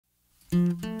Lost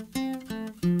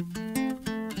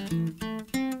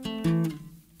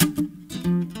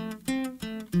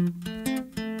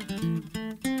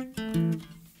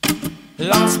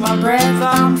my breath,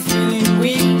 I'm feeling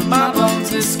weak, my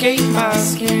bones escape my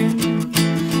skin.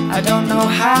 I don't know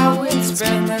how it's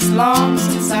been this long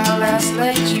since I last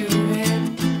let you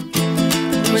in.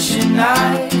 Wishing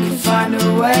I could find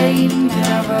a way to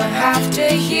never have to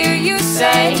hear you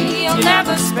say you'll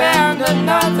never spend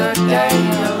another day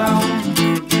alone.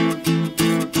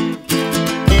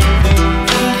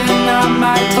 Thinking I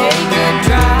might take a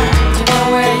drive to know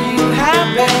where you have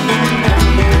been.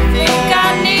 Think I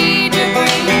need to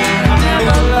breathe, I'll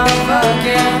never love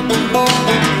again.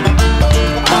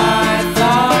 I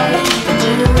thought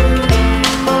you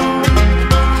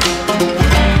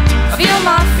feel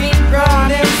my feet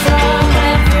running from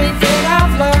everything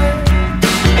I've learned.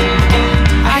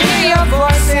 I hear your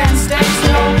voice and steps,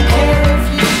 don't care if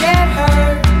you get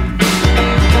hurt.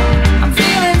 I'm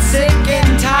feeling sick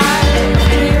and tired of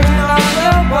hearing all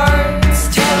the words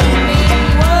telling me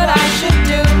what I should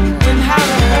do and how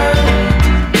to hurt.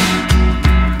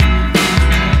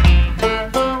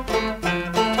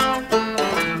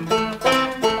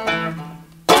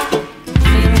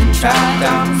 Feeling trapped,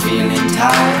 I'm feeling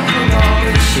tired of all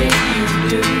the shit you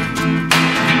do.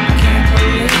 I can't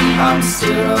believe I'm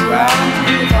still around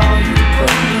with all you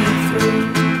put me through.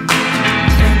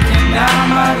 Thinking I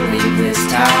might leave this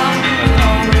town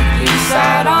alone with you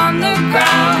sat on the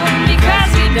ground because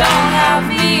you don't have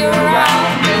me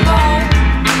around alone.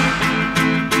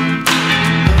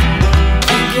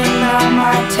 Thinking I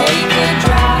might take a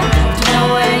drive to know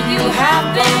where you have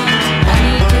been.